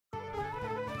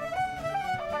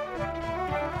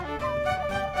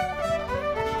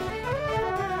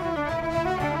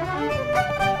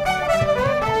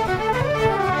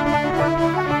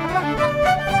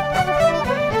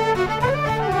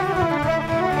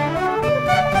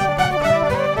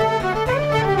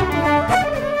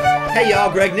Hey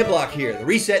y'all, Greg Niblock here, the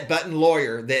reset button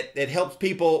lawyer that helps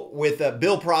people with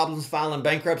bill problems, filing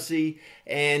bankruptcy,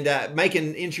 and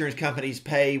making insurance companies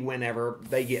pay whenever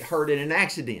they get hurt in an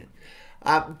accident.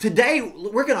 Today,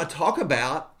 we're going to talk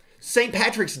about St.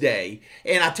 Patrick's Day.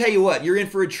 And I tell you what, you're in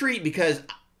for a treat because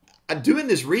doing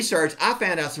this research, I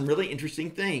found out some really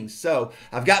interesting things. So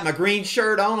I've got my green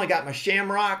shirt on, I got my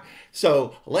shamrock.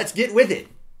 So let's get with it.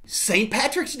 St.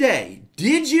 Patrick's Day.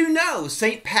 Did you know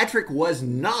St. Patrick was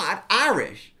not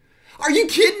Irish? Are you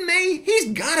kidding me?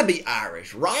 He's got to be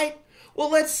Irish, right?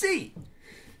 Well, let's see.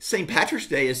 St. Patrick's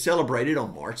Day is celebrated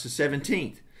on March the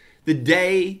 17th, the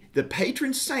day the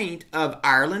patron saint of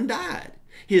Ireland died.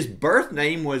 His birth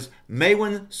name was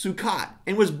Maewyn Succat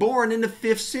and was born in the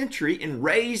 5th century and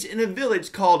raised in a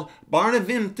village called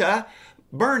Barnavimta,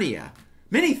 Bernia.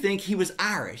 Many think he was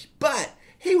Irish, but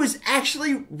he was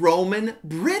actually Roman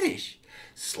British.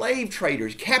 Slave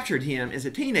traders captured him as a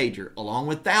teenager along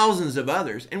with thousands of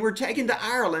others and were taken to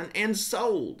Ireland and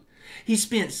sold. He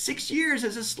spent 6 years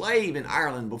as a slave in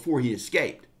Ireland before he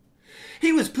escaped.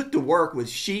 He was put to work with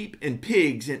sheep and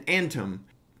pigs in Antrim.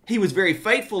 He was very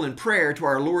faithful in prayer to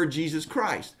our Lord Jesus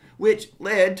Christ, which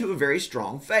led to a very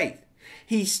strong faith.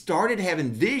 He started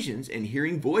having visions and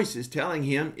hearing voices telling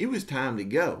him it was time to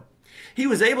go. He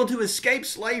was able to escape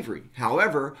slavery.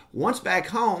 However, once back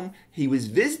home, he was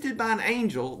visited by an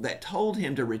angel that told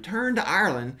him to return to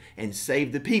Ireland and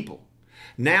save the people.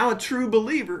 Now a true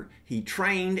believer, he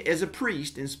trained as a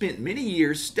priest and spent many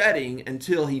years studying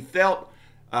until he felt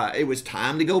it was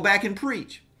time to go back and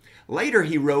preach. Later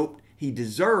he wrote he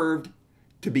deserved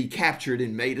to be captured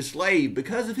and made a slave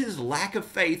because of his lack of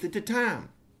faith at the time.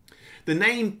 The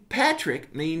name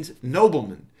Patrick means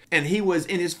nobleman, and he was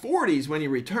in his 40s when he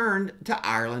returned to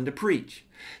Ireland to preach.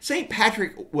 St.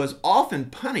 Patrick was often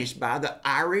punished by the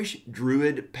Irish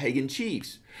Druid pagan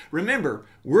chiefs. Remember,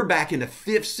 we're back in the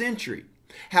 5th century.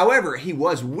 However, he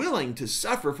was willing to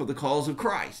suffer for the cause of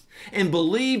Christ and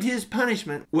believed his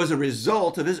punishment was a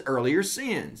result of his earlier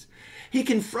sins. He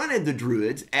confronted the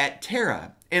Druids at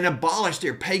Tara and abolished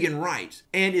their pagan rites,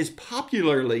 and is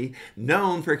popularly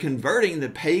known for converting the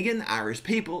pagan Irish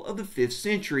people of the 5th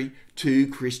century to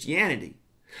Christianity.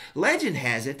 Legend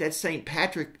has it that St.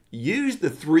 Patrick used the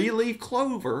 3-leaf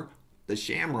clover, the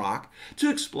shamrock, to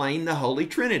explain the Holy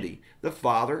Trinity, the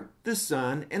Father, the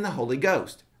Son, and the Holy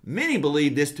Ghost. Many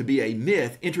believe this to be a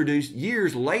myth introduced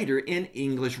years later in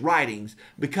English writings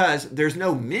because there's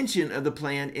no mention of the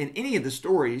plant in any of the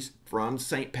stories from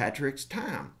St. Patrick's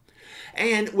time,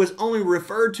 and was only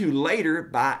referred to later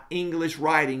by English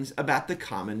writings about the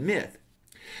common myth.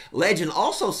 Legend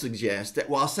also suggests that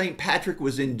while St. Patrick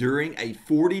was enduring a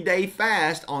 40-day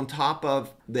fast on top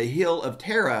of the hill of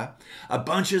Tara, a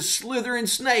bunch of slithering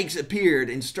snakes appeared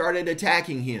and started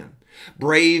attacking him.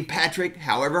 Brave Patrick,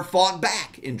 however, fought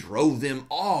back and drove them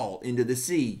all into the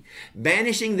sea,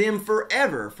 banishing them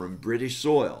forever from British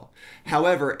soil.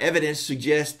 However, evidence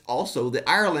suggests also that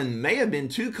Ireland may have been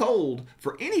too cold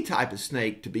for any type of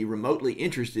snake to be remotely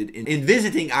interested in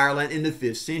visiting Ireland in the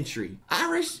 5th century.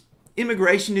 Irish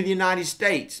immigration to the United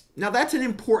States. Now that's an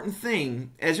important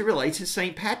thing as it relates to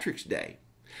St. Patrick's Day.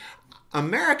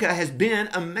 America has been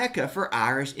a mecca for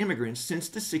Irish immigrants since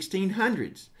the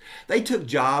 1600s. They took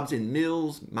jobs in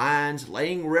mills, mines,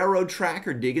 laying railroad track,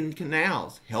 or digging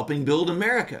canals, helping build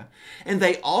America. And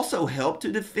they also helped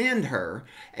to defend her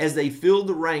as they filled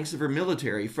the ranks of her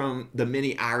military, from the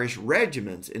many Irish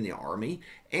regiments in the army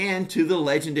and to the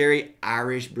legendary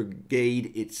Irish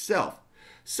Brigade itself.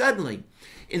 Suddenly,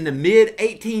 in the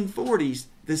mid-1840s,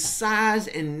 the size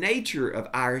and nature of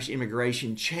Irish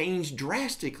immigration changed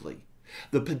drastically.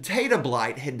 The potato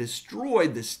blight had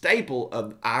destroyed the staple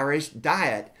of Irish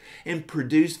diet and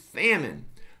produced famine.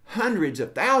 Hundreds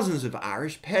of thousands of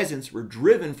Irish peasants were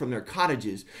driven from their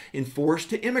cottages and forced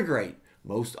to immigrate,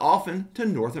 most often to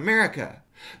North America.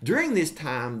 During this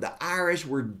time, the Irish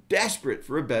were desperate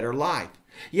for a better life,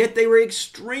 yet they were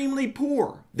extremely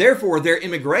poor. Therefore, their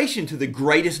immigration to the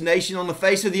greatest nation on the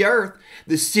face of the earth,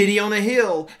 the city on a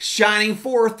hill, shining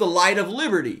forth the light of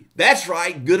liberty. That's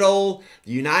right, good old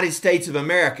United States of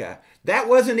America. That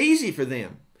wasn't easy for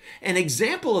them. An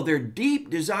example of their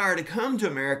deep desire to come to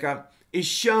America is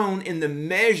shown in the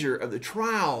measure of the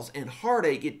trials and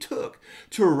heartache it took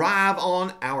to arrive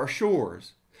on our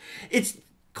shores. It's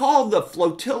called the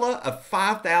Flotilla of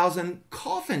 5,000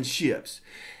 Coffin Ships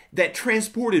that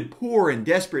transported poor and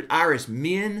desperate Irish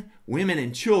men, women,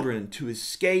 and children to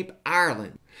escape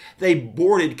Ireland. They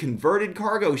boarded converted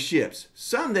cargo ships,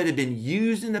 some that had been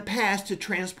used in the past to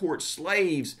transport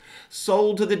slaves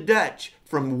sold to the Dutch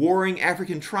from warring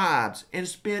African tribes, and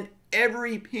spent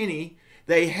every penny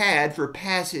they had for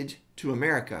passage to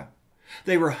America.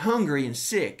 They were hungry and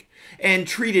sick and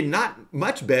treated not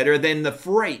much better than the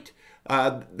freight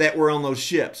that were on those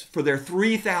ships for their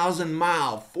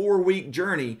 3,000-mile, 4-week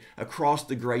journey across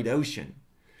the great ocean.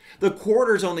 The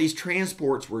quarters on these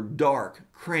transports were dark,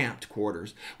 cramped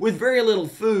quarters with very little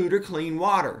food or clean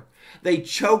water. They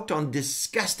choked on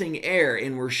disgusting air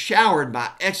and were showered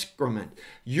by excrement,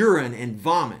 urine, and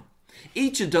vomit.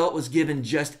 Each adult was given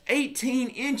just 18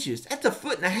 inches, that's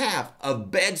 1.5 feet, of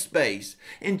bed space,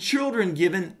 and children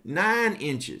given 9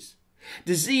 inches.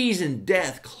 Disease and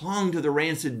death clung to the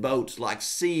rancid boats like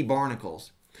sea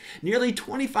barnacles. Nearly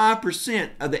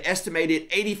 25% of the estimated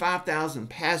 85,000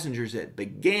 passengers that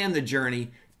began the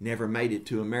journey never made it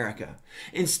to America.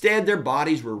 Instead, their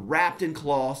bodies were wrapped in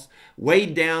cloths,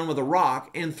 weighed down with a rock,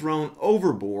 and thrown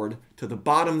overboard to the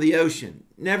bottom of the ocean,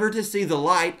 never to see the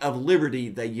light of liberty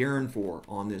they yearned for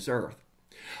on this earth.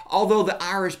 Although the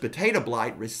Irish potato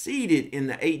blight receded in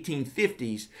the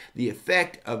 1850s, the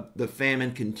effect of the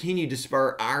famine continued to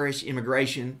spur Irish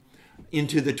immigration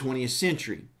into the 20th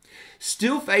century.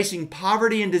 Still facing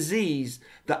poverty and disease,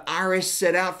 the Irish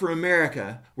set out for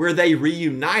America, where they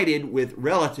reunited with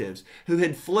relatives who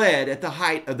had fled at the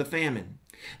height of the famine.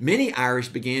 Many Irish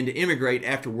began to immigrate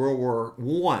after World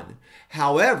War I.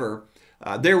 However,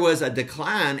 there was a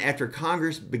decline after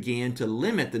Congress began to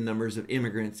limit the numbers of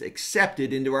immigrants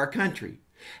accepted into our country.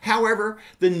 However,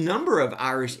 the number of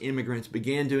Irish immigrants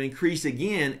began to increase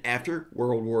again after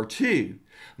World War II.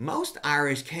 Most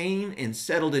Irish came and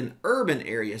settled in urban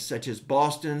areas such as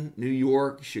Boston, New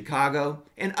York, Chicago,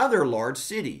 and other large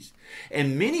cities.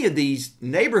 And many of these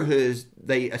neighborhoods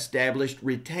they established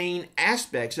retain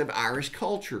aspects of Irish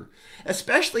culture,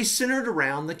 especially centered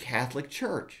around the Catholic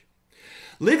Church.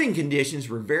 Living conditions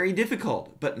were very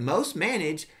difficult, but most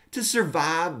managed to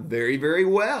survive very, very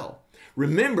well.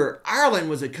 Remember, Ireland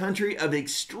was a country of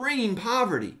extreme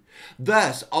poverty.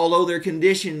 Thus, although their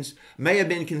conditions may have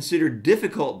been considered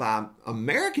difficult by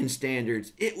American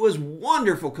standards, it was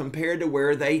wonderful compared to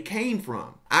where they came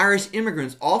from. Irish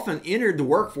immigrants often entered the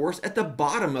workforce at the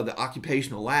bottom of the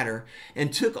occupational ladder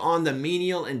and took on the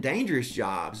menial and dangerous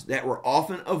jobs that were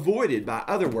often avoided by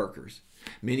other workers.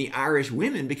 Many Irish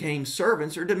women became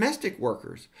servants or domestic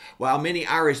workers, while many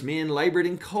Irish men labored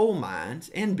in coal mines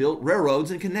and built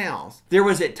railroads and canals. There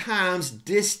was at times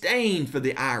disdain for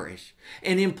the Irish,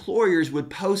 and employers would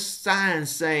post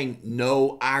signs saying,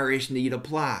 "No Irish need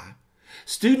apply."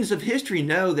 Students of history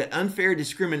know that unfair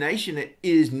discrimination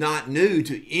is not new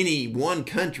to any one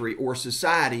country or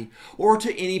society or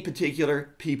to any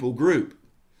particular people group.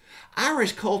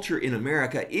 Irish culture in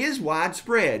America is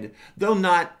widespread, though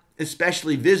not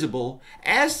especially visible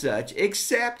as such,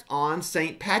 except on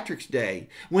St. Patrick's Day,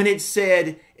 when it's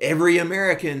said, "Every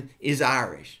American is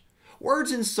Irish."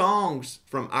 Words and songs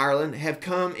from Ireland have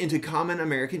come into common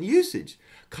American usage.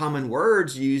 Common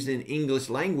words used in English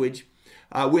language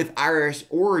with Irish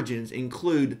origins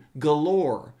include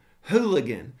galore,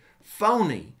 hooligan,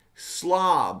 phony,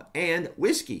 slob, and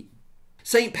whiskey.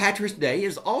 St. Patrick's Day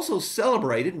is also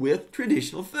celebrated with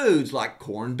traditional foods like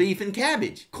corned beef and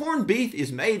cabbage. Corned beef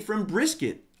is made from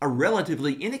brisket, a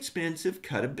relatively inexpensive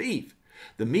cut of beef.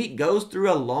 The meat goes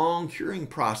through a long curing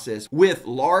process with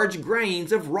large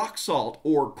grains of rock salt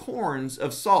or corns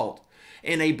of salt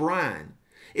and a brine.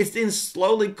 It's then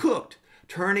slowly cooked,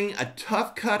 turning a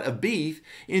tough cut of beef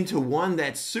into one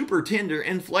that's super tender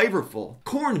and flavorful.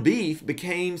 Corned beef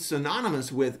became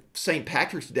synonymous with St.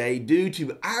 Patrick's Day due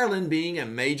to Ireland being a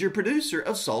major producer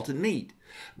of salted meat,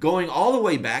 going all the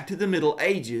way back to the Middle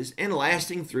Ages and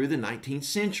lasting through the 19th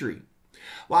century.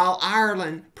 While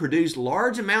Ireland produced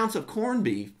large amounts of corned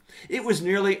beef, it was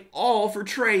nearly all for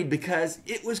trade because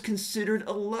it was considered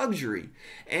a luxury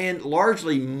and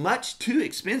largely much too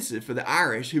expensive for the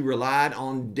Irish, who relied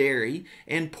on dairy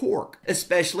and pork,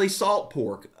 especially salt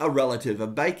pork, a relative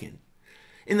of bacon.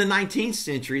 In the 19th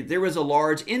century, there was a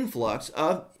large influx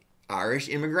of Irish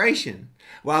immigration.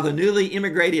 While the newly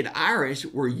immigrated Irish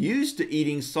were used to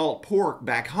eating salt pork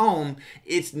back home,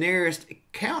 its nearest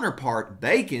counterpart,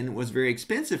 bacon, was very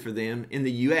expensive for them in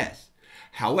the U.S.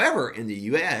 However, in the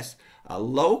U.S., a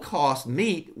low-cost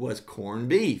meat was corned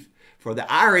beef. For the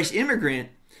Irish immigrant,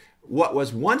 what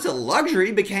was once a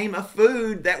luxury became a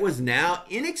food that was now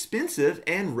inexpensive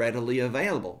and readily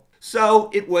available. So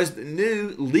it was the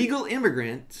new legal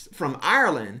immigrants from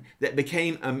Ireland that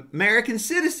became American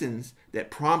citizens that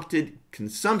prompted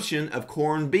consumption of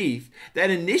corned beef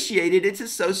that initiated its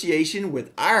association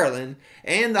with Ireland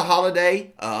and the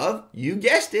holiday of, you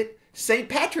guessed it, St.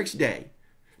 Patrick's Day.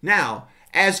 Now,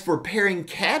 as for pairing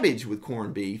cabbage with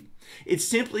corned beef, it's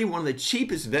simply one of the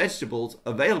cheapest vegetables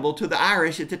available to the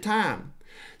Irish at the time.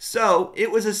 So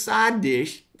it was a side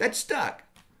dish that stuck.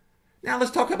 Now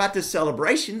let's talk about the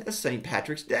celebration of St.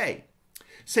 Patrick's Day.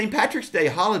 St. Patrick's Day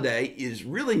holiday is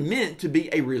really meant to be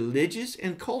a religious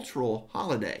and cultural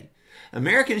holiday.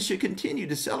 Americans should continue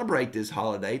to celebrate this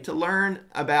holiday to learn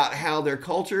about how their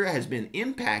culture has been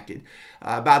impacted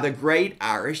by the great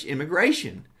Irish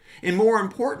immigration. And more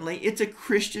importantly, it's a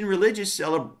Christian religious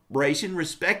celebration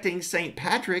respecting St.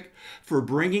 Patrick for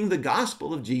bringing the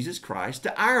gospel of Jesus Christ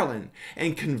to Ireland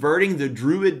and converting the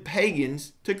Druid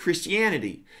pagans to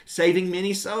Christianity, saving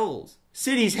many souls.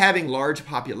 Cities having large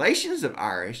populations of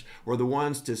Irish were the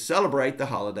ones to celebrate the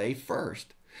holiday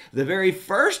first. The very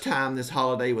first time this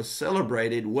holiday was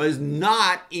celebrated was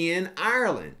not in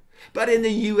Ireland, but in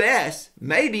the U.S.,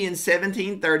 maybe in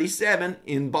 1737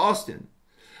 in Boston,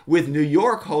 with New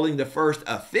York holding the first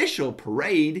official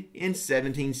parade in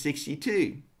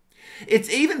 1762. It's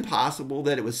even possible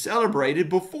that it was celebrated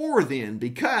before then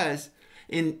because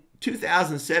in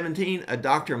 2017, a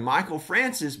Dr. Michael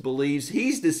Francis believes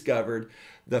he's discovered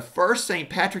the first St.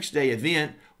 Patrick's Day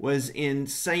event was in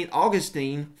St.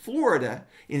 Augustine, Florida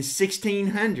in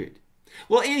 1600.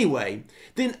 Well, anyway,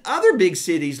 then other big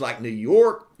cities like New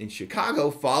York and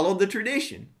Chicago followed the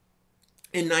tradition.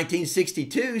 In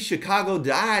 1962, Chicago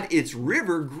dyed its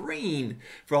river green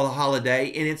for the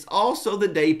holiday, and it's also the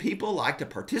day people like to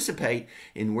participate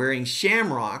in wearing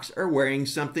shamrocks or wearing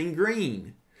something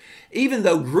green. Even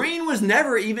though green was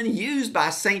never even used by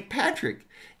St. Patrick,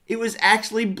 it was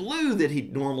actually blue that he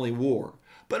normally wore.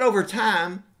 But over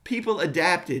time, people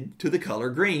adapted to the color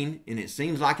green, and it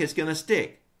seems like it's going to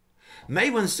stick.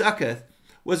 Maewyn Succoth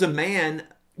was a man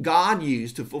God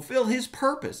used to fulfill his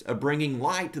purpose of bringing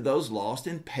light to those lost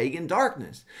in pagan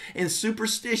darkness and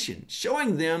superstition,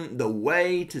 showing them the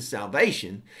way to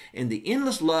salvation and the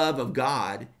endless love of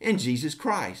God and Jesus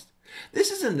Christ.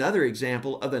 This is another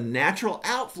example of the natural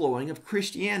outflowing of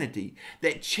Christianity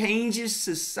that changes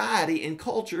society and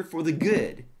culture for the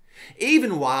good.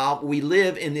 Even while we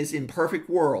live in this imperfect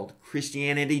world,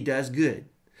 Christianity does good.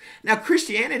 Now,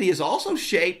 Christianity has also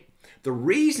shaped the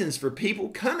reasons for people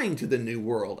coming to the New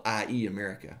World, i.e.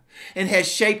 America, and has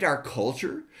shaped our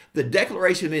culture, the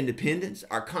Declaration of Independence,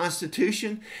 our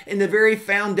Constitution, and the very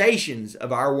foundations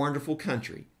of our wonderful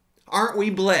country. Aren't we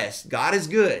blessed? God is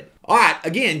good. All right,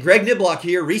 again, Greg Niblock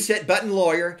here, Reset Button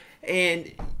Lawyer,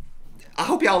 and I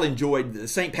hope y'all enjoyed the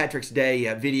St. Patrick's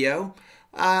Day video.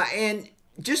 And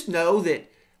just know that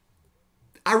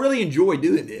I really enjoy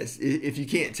doing this, if you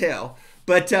can't tell.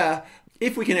 But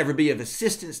if we can ever be of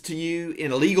assistance to you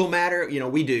in a legal matter,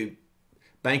 we do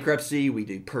bankruptcy, we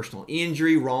do personal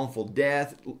injury, wrongful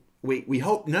death. We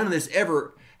hope none of this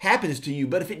ever happens to you,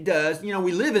 but if it does, we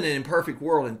live in an imperfect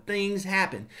world and things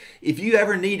happen. If you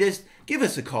ever need us, give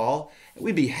us a call.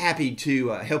 We'd be happy to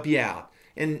help you out.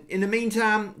 And in the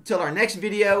meantime, till our next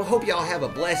video, hope y'all have a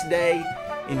blessed day.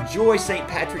 Enjoy St.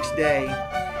 Patrick's Day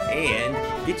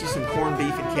and get you some corned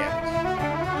beef and cabbage.